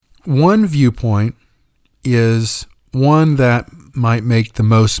One viewpoint is one that might make the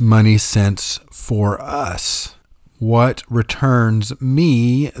most money sense for us. What returns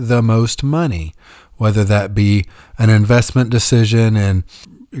me the most money, whether that be an investment decision, and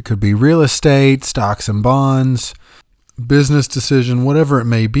it could be real estate, stocks and bonds, business decision, whatever it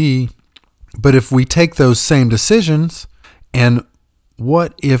may be. But if we take those same decisions, and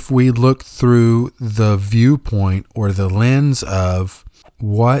what if we look through the viewpoint or the lens of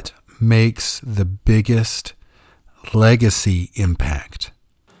what makes the biggest legacy impact?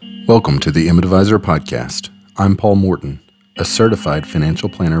 Welcome to the M-Advisor podcast. I'm Paul Morton, a certified financial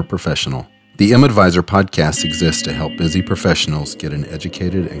planner professional. The M-Advisor podcast exists to help busy professionals get an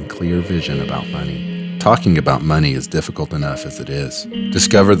educated and clear vision about money. Talking about money is difficult enough as it is.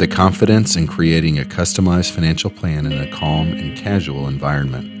 Discover the confidence in creating a customized financial plan in a calm and casual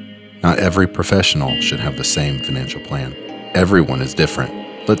environment. Not every professional should have the same financial plan. Everyone is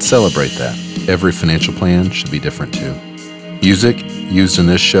different. Let's celebrate that. Every financial plan should be different too. Music used in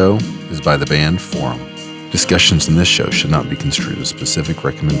this show is by the band Forum. Discussions in this show should not be construed as specific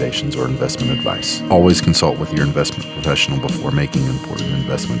recommendations or investment advice. Always consult with your investment professional before making important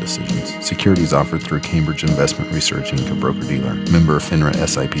investment decisions. Securities offered through Cambridge Investment Research Inc., a broker-dealer. Member FINRA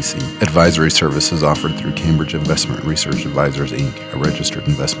SIPC. Advisory services offered through Cambridge Investment Research Advisors Inc., a registered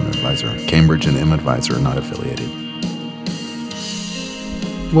investment advisor. Cambridge and M-Advisor are not affiliated.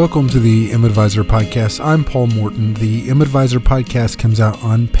 Welcome to the M-Advisor podcast. I'm Paul Morton. The M-Advisor podcast comes out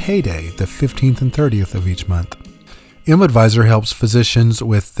on payday, the 15th and 30th of each month. M-Advisor helps physicians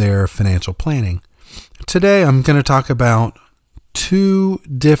with their financial planning. Today, I'm going to talk about two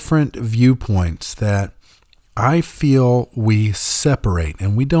different viewpoints that I feel we separate,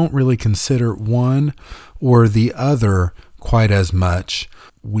 and we don't really consider one or the other quite as much.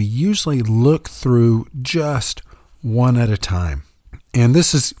 We usually look through just one at a time. And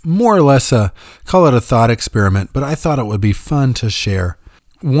this is more or less call it a thought experiment, but I thought it would be fun to share.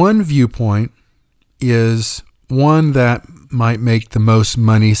 One viewpoint is one that might make the most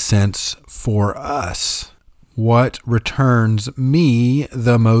money sense for us. What returns me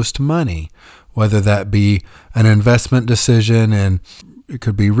the most money, whether that be an investment decision, and it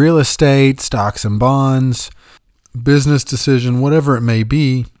could be real estate, stocks and bonds, business decision, whatever it may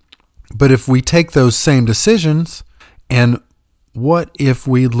be. But if we take those same decisions, and what if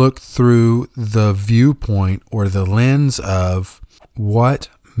we look through the viewpoint or the lens of what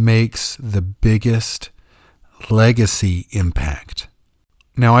makes the biggest legacy impact?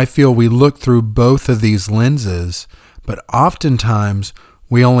 Now, I feel we look through both of these lenses, but oftentimes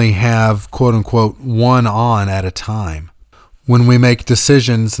we only have, quote unquote, one on at a time. When we make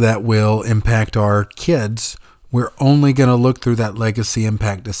decisions that will impact our kids, we're only going to look through that legacy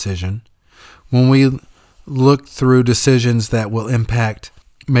impact decision. When we look through decisions that will impact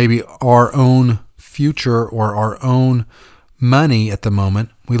maybe our own future or our own money at the moment,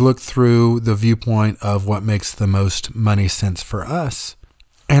 we look through the viewpoint of what makes the most money sense for us.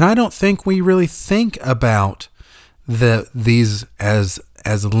 And I don't think we really think about these as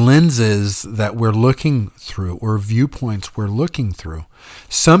lenses that we're looking through or viewpoints we're looking through.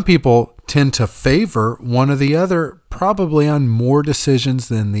 Some people tend to favor one or the other, probably on more decisions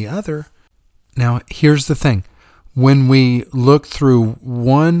than the other. Now, here's the thing. When we look through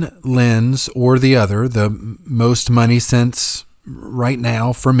one lens or the other, the most money sense right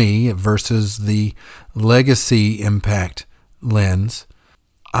now for me versus the legacy impact lens,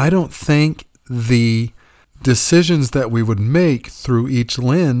 I don't think the decisions that we would make through each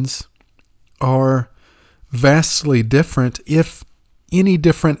lens are vastly different, if any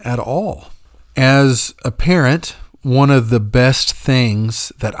different at all. As a parent, one of the best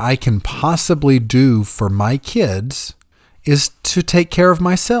things that I can possibly do for my kids is to take care of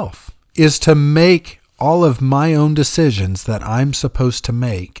myself, is to make all of my own decisions that I'm supposed to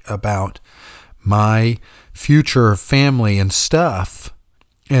make about my future family and stuff,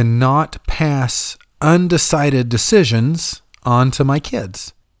 and not pass undecided decisions on to my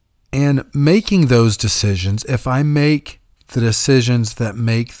kids. And making those decisions, if I make the decisions that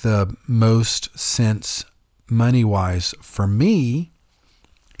make the most sense money-wise for me,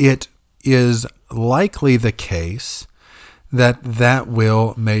 it is likely the case that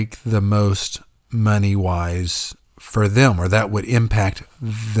will make the most money-wise for them, or that would impact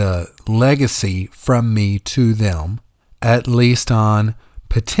the legacy from me to them, at least on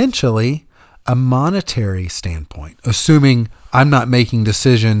potentially a monetary standpoint, assuming I'm not making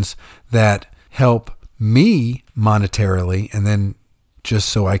decisions that help me monetarily and then just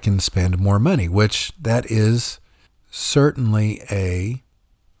so I can spend more money, which that is certainly a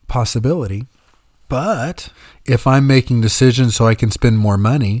possibility. But if I'm making decisions so I can spend more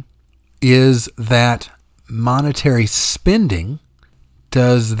money, Is that monetary spending?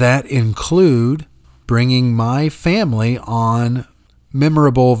 Does that include bringing my family on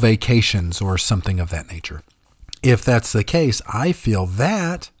memorable vacations or something of that nature? If that's the case, I feel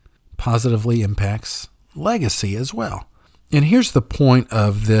that positively impacts legacy as well. And here's the point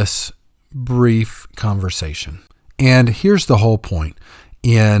of this brief conversation. And here's the whole point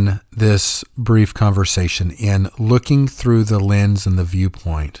in this brief conversation, in looking through the lens and the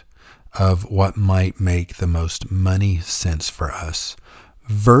viewpoint of what might make the most money sense for us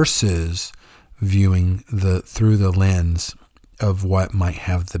versus viewing through the lens of what might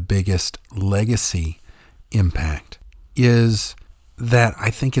have the biggest legacy impact, is that I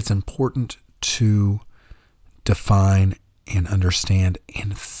think it's important to define and understand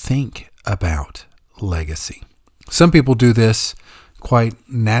and think about legacy. Some people do this quite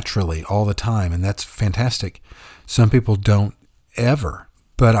naturally all the time, and that's fantastic. Some people don't ever,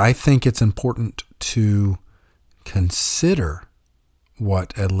 but I think it's important to consider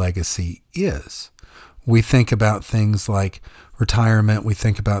what a legacy is. We think about things like retirement. We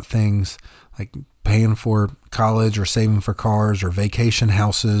think about things like paying for college or saving for cars or vacation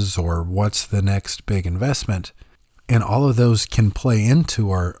houses or what's the next big investment. And all of those can play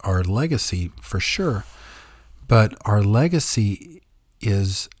into our legacy for sure. But our legacy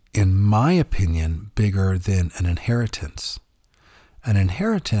is, in my opinion, bigger than an inheritance. An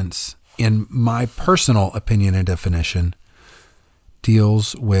inheritance, in my personal opinion and definition,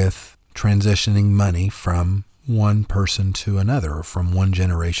 deals with transitioning money from one person to another or from one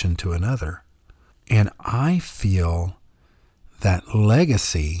generation to another. And I feel that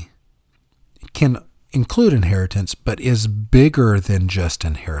legacy can include inheritance, but is bigger than just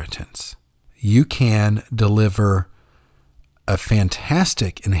inheritance. You can deliver a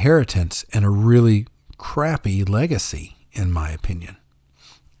fantastic inheritance and a really crappy legacy, in my opinion.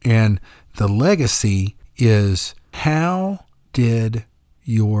 And the legacy is, how did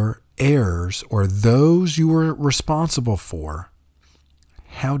your heirs or those you were responsible for,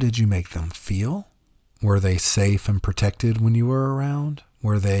 how did you make them feel? Were they safe and protected when you were around?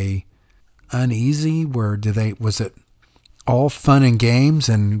 Were they uneasy? Was it all fun and games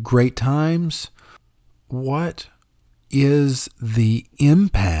and great times? What is the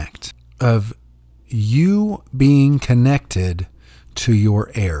impact of you being connected to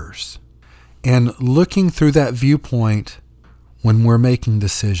your heirs? And looking through that viewpoint when we're making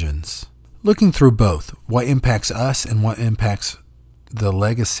decisions, looking through both what impacts us and what impacts the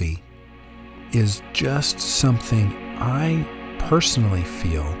legacy, is just something I personally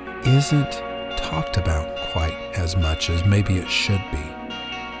feel isn't talked about quite as much as maybe it should be.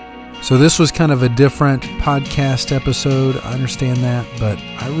 So this was kind of a different podcast episode. I understand that, but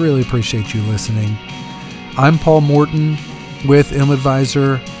I really appreciate you listening. I'm Paul Morton with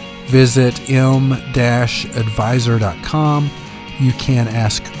M-Advisor. Visit m-advisor.com. You can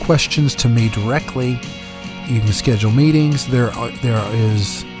ask questions to me directly. You can schedule meetings. There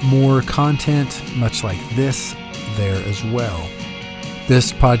is more content, much like this, there as well.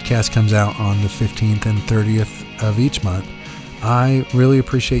 This podcast comes out on the 15th and 30th of each month. I really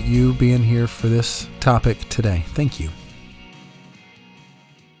appreciate you being here for this topic today. Thank you.